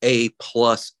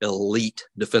A-plus elite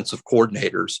defensive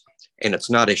coordinators. And it's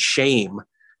not a shame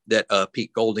that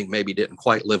Pete Golding maybe didn't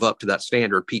quite live up to that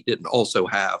standard. Pete didn't also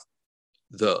have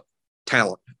the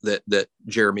talent that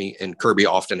Jeremy and Kirby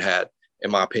often had, in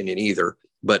my opinion, either.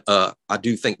 But I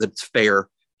do think that it's fair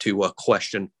to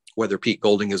question whether Pete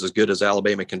Golding is as good as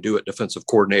Alabama can do at defensive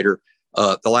coordinator.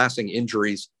 The lasting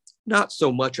injuries, not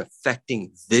so much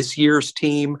affecting this year's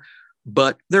team,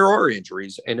 but there are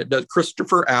injuries, and it does.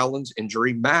 Christopher Allen's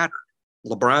injury mattered.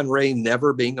 LeBron Ray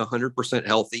never being 100%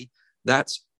 healthy,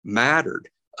 that's mattered.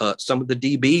 Some of the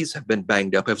DBs have been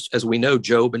banged up. As we know,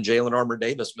 Jobe and Jalen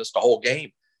Armour-Davis missed a whole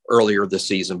game earlier this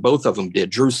season. Both of them did.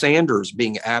 Drew Sanders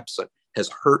being absent has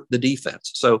hurt the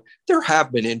defense. So there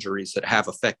have been injuries that have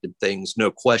affected things, no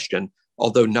question,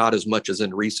 although not as much as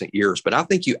in recent years. But I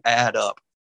think you add up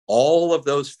all of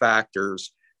those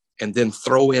factors and then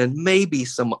throw in maybe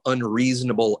some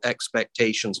unreasonable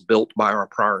expectations built by our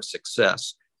prior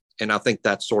success. And I think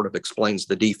that sort of explains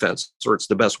the defense, or it's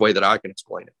the best way that I can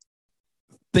explain it.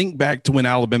 Think back to when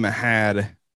Alabama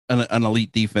had an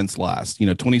elite defense last,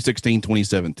 2016,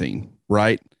 2017,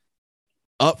 right?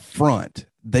 Up front,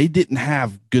 they didn't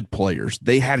have good players.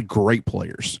 They had great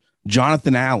players.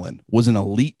 Jonathan Allen was an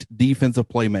elite defensive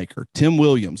playmaker. Tim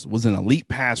Williams was an elite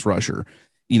pass rusher.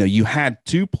 You had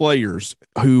 2 players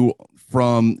who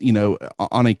from,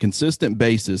 on a consistent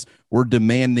basis, were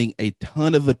demanding a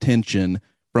ton of attention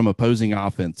from opposing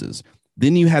offenses.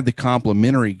 Then you had the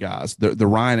complementary guys, the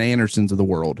Ryan Andersons of the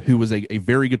world, who was a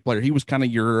very good player. He was kind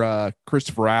of your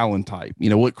Christopher Allen type,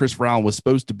 what Christopher Allen was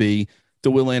supposed to be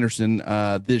to Will Anderson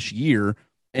this year.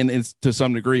 And it's to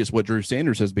some degree, it's what Drew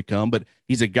Sanders has become. But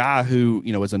he's a guy who,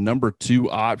 is a number 2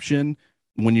 option.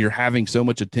 When you're having so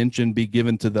much attention be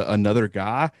given to another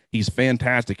guy, he's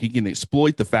fantastic. He can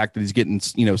exploit the fact that he's getting,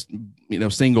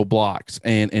 single blocks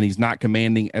and he's not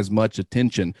commanding as much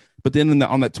attention. But then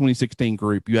on that 2016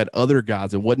 group, you had other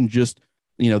guys. It wasn't just,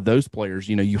 those players.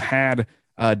 You had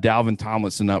Dalvin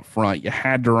Tomlinson up front. You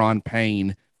had Deron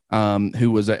Payne,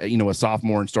 who was a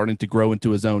sophomore and starting to grow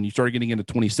into his own. You started getting into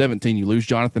 2017. You lose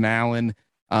Jonathan Allen.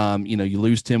 You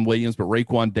lose Tim Williams, but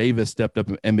Raekwon Davis stepped up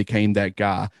and became that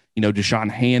guy. Deshaun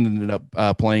Hand ended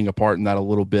up playing a part in that a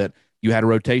little bit. You had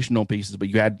rotational pieces, but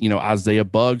you had, Isaiah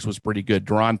Buggs was pretty good.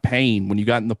 Deron Payne, when you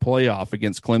got in the playoff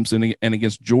against Clemson and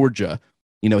against Georgia,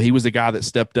 he was the guy that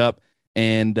stepped up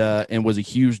and was a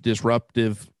huge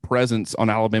disruptive presence on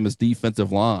Alabama's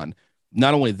defensive line.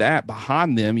 Not only that,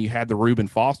 behind them, you had the Reuben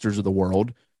Fosters of the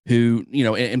world, who,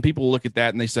 and people look at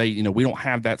that and they say, we don't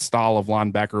have that style of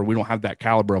linebacker. We don't have that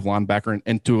caliber of linebacker.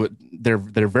 And to it, they're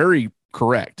very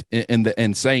correct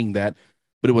in saying that.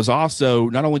 But it was also,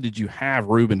 not only did you have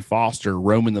Reuben Foster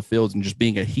roaming the fields and just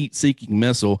being a heat-seeking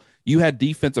missile, you had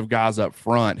defensive guys up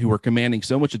front who were commanding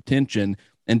so much attention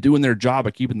and doing their job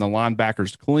of keeping the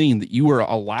linebackers clean that you were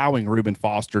allowing Reuben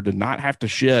Foster to not have to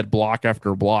shed block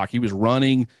after block. He was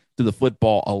running to the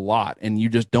football a lot, and you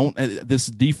just don't. This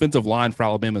defensive line for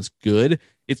Alabama is good.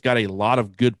 It's got a lot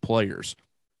of good players.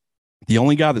 The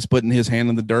only guy that's putting his hand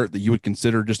in the dirt that you would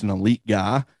consider just an elite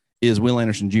guy is Will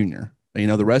Anderson Jr.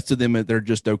 The rest of them, they're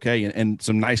just okay, and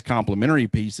some nice complementary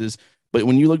pieces. But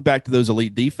when you look back to those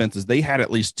elite defenses, they had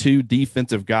at least two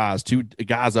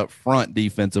guys up front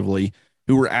defensively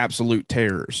who were absolute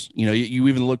terrors. You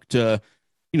even look to,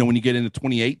 when you get into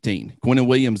 2018, Quentin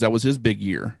Williams, that was his big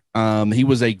year. He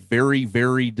was a very,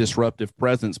 very disruptive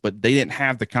presence, but they didn't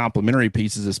have the complementary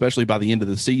pieces, especially by the end of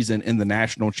the season in the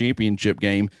national championship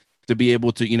game, to be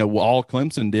able to, all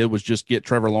Clemson did was just get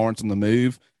Trevor Lawrence on the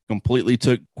move, completely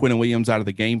took Quentin Williams out of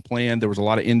the game plan. There was a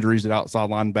lot of injuries at outside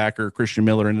linebacker. Christian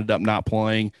Miller ended up not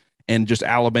playing, and just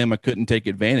Alabama couldn't take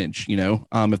advantage.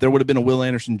 If there would have been a Will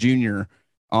Anderson Jr.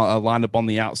 Lined up on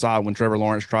the outside when Trevor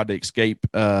Lawrence tried to escape,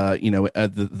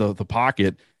 the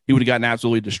pocket, he would have gotten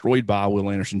absolutely destroyed by Will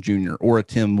Anderson Jr. or a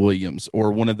Tim Williams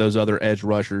or one of those other edge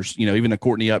rushers, even a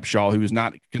Courtney Upshaw, who was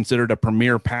not considered a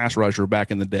premier pass rusher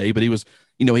back in the day, but he was,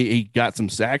 he got some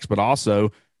sacks, but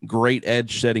also great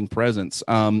edge setting presence.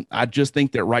 I just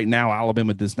think that right now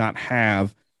Alabama does not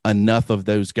have enough of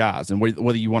those guys. And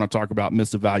whether you want to talk about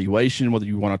misevaluation, whether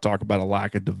you want to talk about a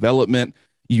lack of development,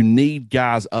 you need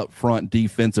guys up front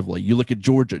defensively. You look at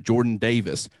Georgia, Jordan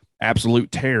Davis,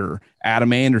 absolute terror.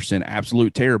 Adam Anderson,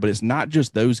 absolute terror. But it's not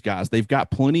just those guys. They've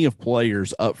got plenty of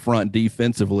players up front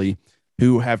defensively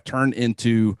who have turned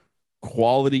into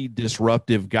quality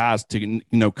disruptive guys to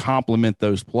complement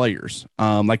those players.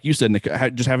 Like you said,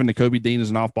 just having Nakobe Dean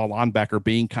as an off-ball linebacker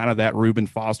being kind of that Reuben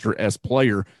Foster-esque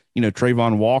player.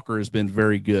 Trayvon Walker has been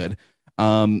very good.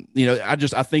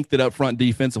 I think that up front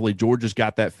defensively, Georgia's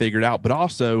got that figured out. But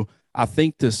also, I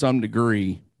think to some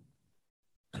degree,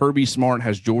 Kirby Smart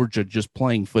has Georgia just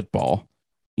playing football.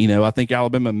 I think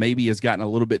Alabama maybe has gotten a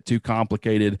little bit too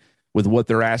complicated with what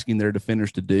they're asking their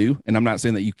defenders to do. And I'm not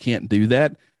saying that you can't do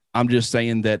that. I'm just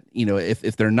saying that,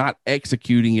 if they're not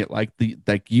executing it like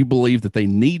you believe that they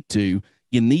need to,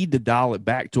 you need to dial it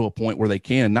back to a point where they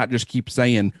can, and not just keep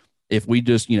saying, if we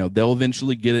just, they'll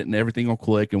eventually get it and everything will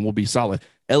click and we'll be solid.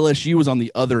 LSU was on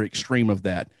the other extreme of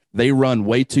that. They run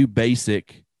way too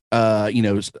basic,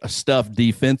 stuff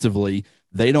defensively.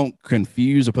 They don't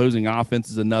confuse opposing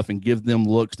offenses enough and give them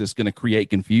looks that's going to create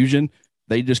confusion.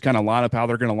 They just kind of line up how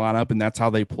they're going to line up, and that's how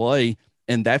they play.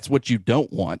 And that's what you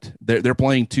don't want. They're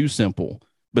playing too simple.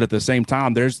 But at the same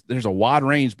time, there's a wide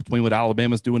range between what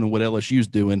Alabama's doing and what LSU's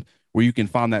doing, where you can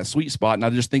find that sweet spot. And I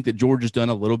just think that Georgia's done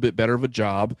a little bit better of a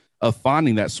job of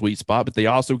finding that sweet spot, but they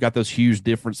also got those huge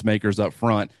difference makers up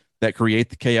front that create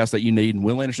the chaos that you need. And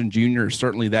Will Anderson Jr. is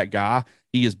certainly that guy.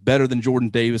 He is better than Jordan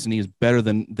Davis, and he is better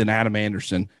than Adam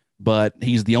Anderson, but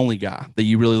he's the only guy that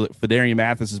you really – Fedarian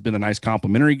Mathis has been a nice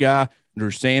complimentary guy.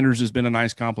 Drew Sanders has been a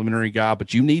nice complimentary guy,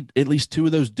 but you need at least two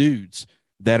of those dudes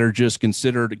that are just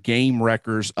considered game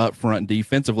wreckers up front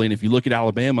defensively. And if you look at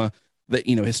Alabama, that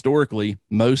historically,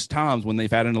 most times when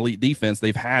they've had an elite defense,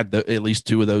 they've had at least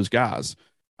two of those guys.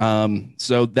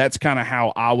 So that's kind of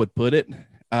how I would put it.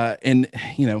 And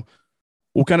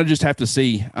we'll kind of just have to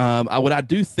see. What I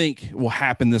do think will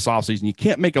happen this offseason, you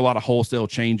can't make a lot of wholesale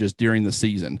changes during the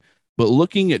season, but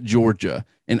looking at Georgia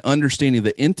and understanding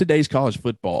that in today's college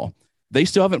football, they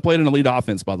still haven't played an elite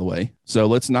offense, by the way. So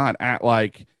let's not act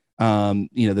like,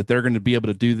 that they're going to be able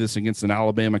to do this against an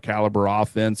Alabama caliber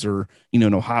offense or,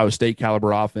 an Ohio State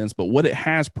caliber offense. But what it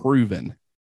has proven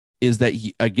is that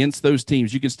against those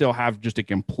teams, you can still have just a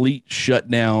complete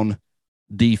shutdown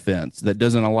defense that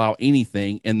doesn't allow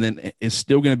anything, and then it's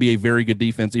still going to be a very good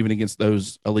defense even against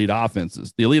those elite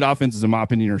offenses. The elite offenses, in my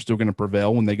opinion, are still going to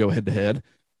prevail when they go head to head,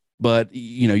 but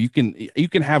you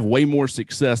can have way more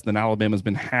success than Alabama's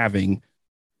been having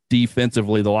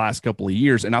defensively the last couple of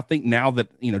years. And I think now that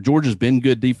Georgia's been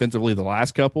good defensively the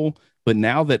last couple, but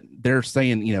now that they're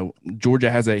saying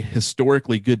Georgia has a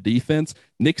historically good defense,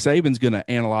 Nick Saban's going to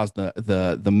analyze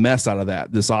the mess out of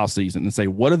that this offseason and say,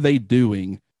 what are they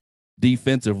doing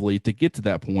defensively to get to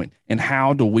that point, and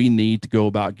how do we need to go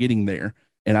about getting there?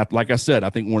 And like I said, I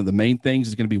think one of the main things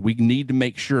is going to be we need to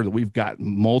make sure that we've got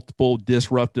multiple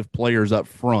disruptive players up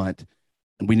front,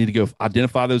 and we need to go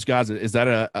identify those guys. Is that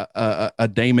a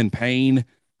Damon Payne?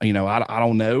 I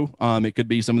don't know. It could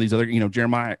be some of these other.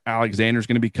 Jeremiah Alexander's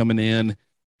going to be coming in.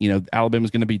 Alabama's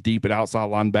going to be deep at outside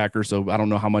linebacker, so I don't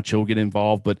know how much he'll get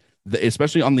involved, but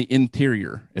especially on the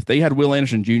interior. If they had Will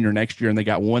Anderson Jr. next year and they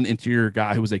got one interior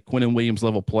guy who was a Quinnen Williams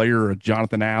level player, or a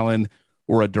Jonathan Allen,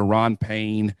 or a Deron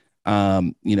Payne,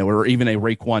 or even a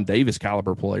Raekwon Davis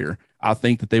caliber player, I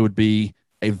think that they would be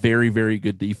a very, very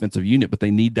good defensive unit. But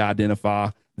they need to identify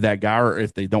that guy, or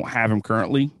if they don't have him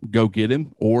currently, go get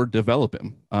him or develop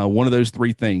him. One of those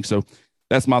three things. So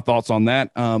that's my thoughts on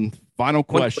that. Final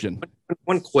question.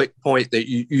 One quick point that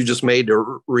you just made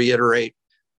to reiterate.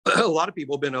 A lot of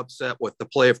people have been upset with the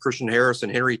play of Christian Harris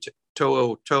and Henry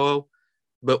To'o,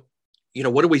 but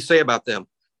what do we say about them?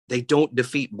 They don't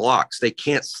defeat blocks. They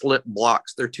can't slip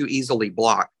blocks. They're too easily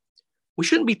blocked. We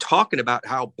shouldn't be talking about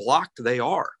how blocked they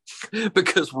are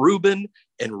because Reuben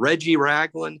and Reggie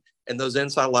Ragland and those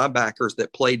inside linebackers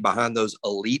that played behind those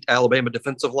elite Alabama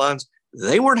defensive lines,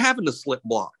 they weren't having to slip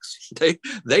blocks.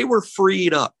 They were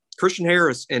freed up. Christian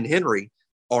Harris and Henry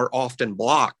are often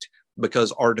blocked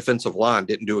because our defensive line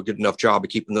didn't do a good enough job of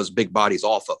keeping those big bodies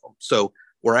off of them. So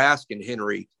we're asking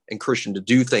Henry and Christian to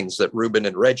do things that Reuben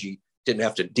and Reggie didn't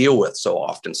have to deal with so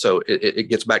often. So it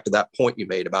gets back to that point you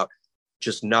made about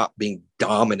just not being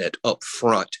dominant up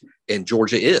front, and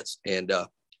Georgia is. And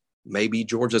maybe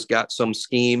Georgia's got some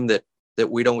scheme that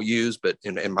we don't use, but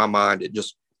in my mind, it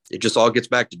just all gets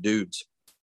back to dudes.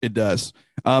 It does.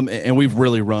 And we've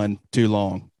really run too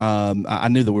long. I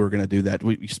knew that we were going to do that.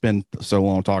 We spend so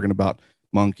long talking about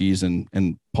monkeys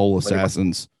and pole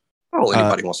assassins.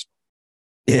 Anybody wants to.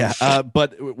 Yeah.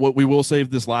 But what we will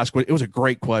save this last question. It was a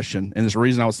great question. And there's a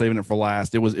reason I was saving it for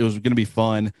last. It was going to be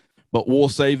fun, but we'll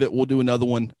save it. We'll do another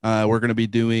one. We're going to be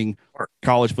doing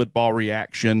college football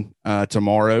reaction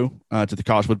tomorrow to the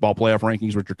college football playoff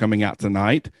rankings, which are coming out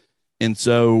tonight. And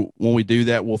so when we do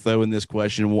that, we'll throw in this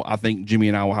question. I think Jimmy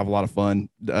and I will have a lot of fun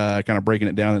kind of breaking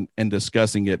it down and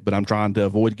discussing it, but I'm trying to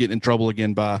avoid getting in trouble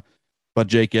again by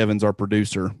Jake Evans, our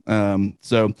producer.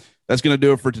 So that's going to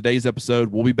do it for today's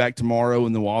episode. We'll be back tomorrow,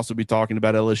 and then we'll also be talking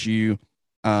about LSU,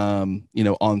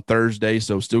 on Thursday.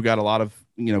 So still got a lot of,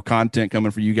 content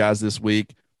coming for you guys this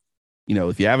week.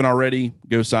 If you haven't already,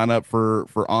 go sign up for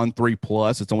On3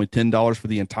 Plus. It's only $10 for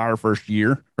the entire first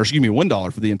year, or excuse me,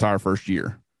 $1 for the entire first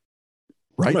year.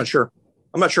 Right. I'm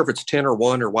not sure if it's 10 or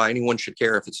 1, or why anyone should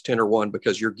care if it's 10 or 1,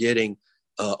 because you're getting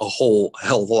a whole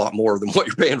hell of a lot more than what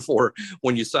you're paying for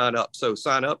when you sign up. So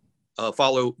sign up,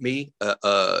 follow me,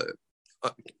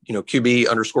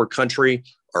 QB_country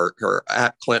or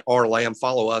at Clint R. Lamb.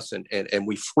 Follow us, and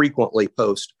we frequently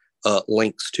post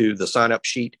links to the sign up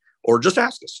sheet, or just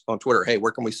ask us on Twitter, hey,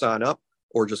 where can we sign up?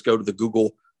 Or just go to the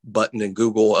Google button and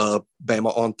Google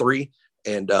Bama on 3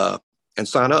 and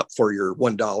sign up for your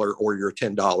 $1 or your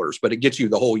 $10, but it gets you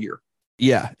the whole year.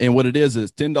 Yeah. And what it is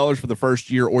 $10 for the first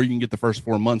year, or you can get the first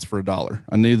 4 months for $1.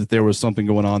 I knew that there was something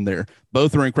going on there.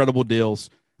 Both are incredible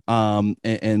deals.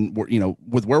 And we're,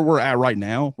 with where we're at right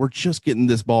now, we're just getting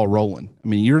this ball rolling. I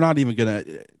mean, you're not even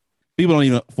people don't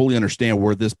even fully understand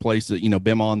where this place that,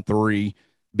 Bama on 3,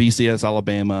 BCS,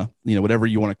 Alabama, whatever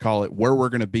you want to call it, where we're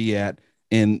going to be at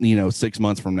in, 6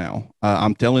 months from now.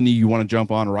 I'm telling you want to jump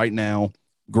on right now.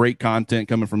 Great content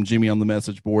coming from Jimmy on the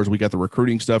message boards. We got the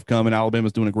recruiting stuff coming.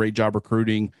 Alabama's doing a great job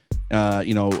recruiting.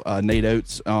 Nate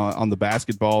Oates on the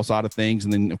basketball side of things,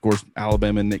 and then of course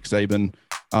Alabama and Nick Saban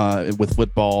with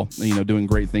football, doing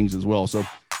great things as well. So,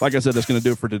 like I said, that's going to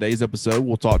do it for today's episode.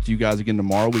 We'll talk to you guys again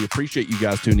tomorrow. We appreciate you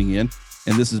guys tuning in,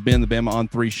 and this has been the Bama on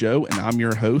 3 show, and I'm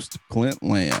your host, Clint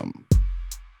Lamb.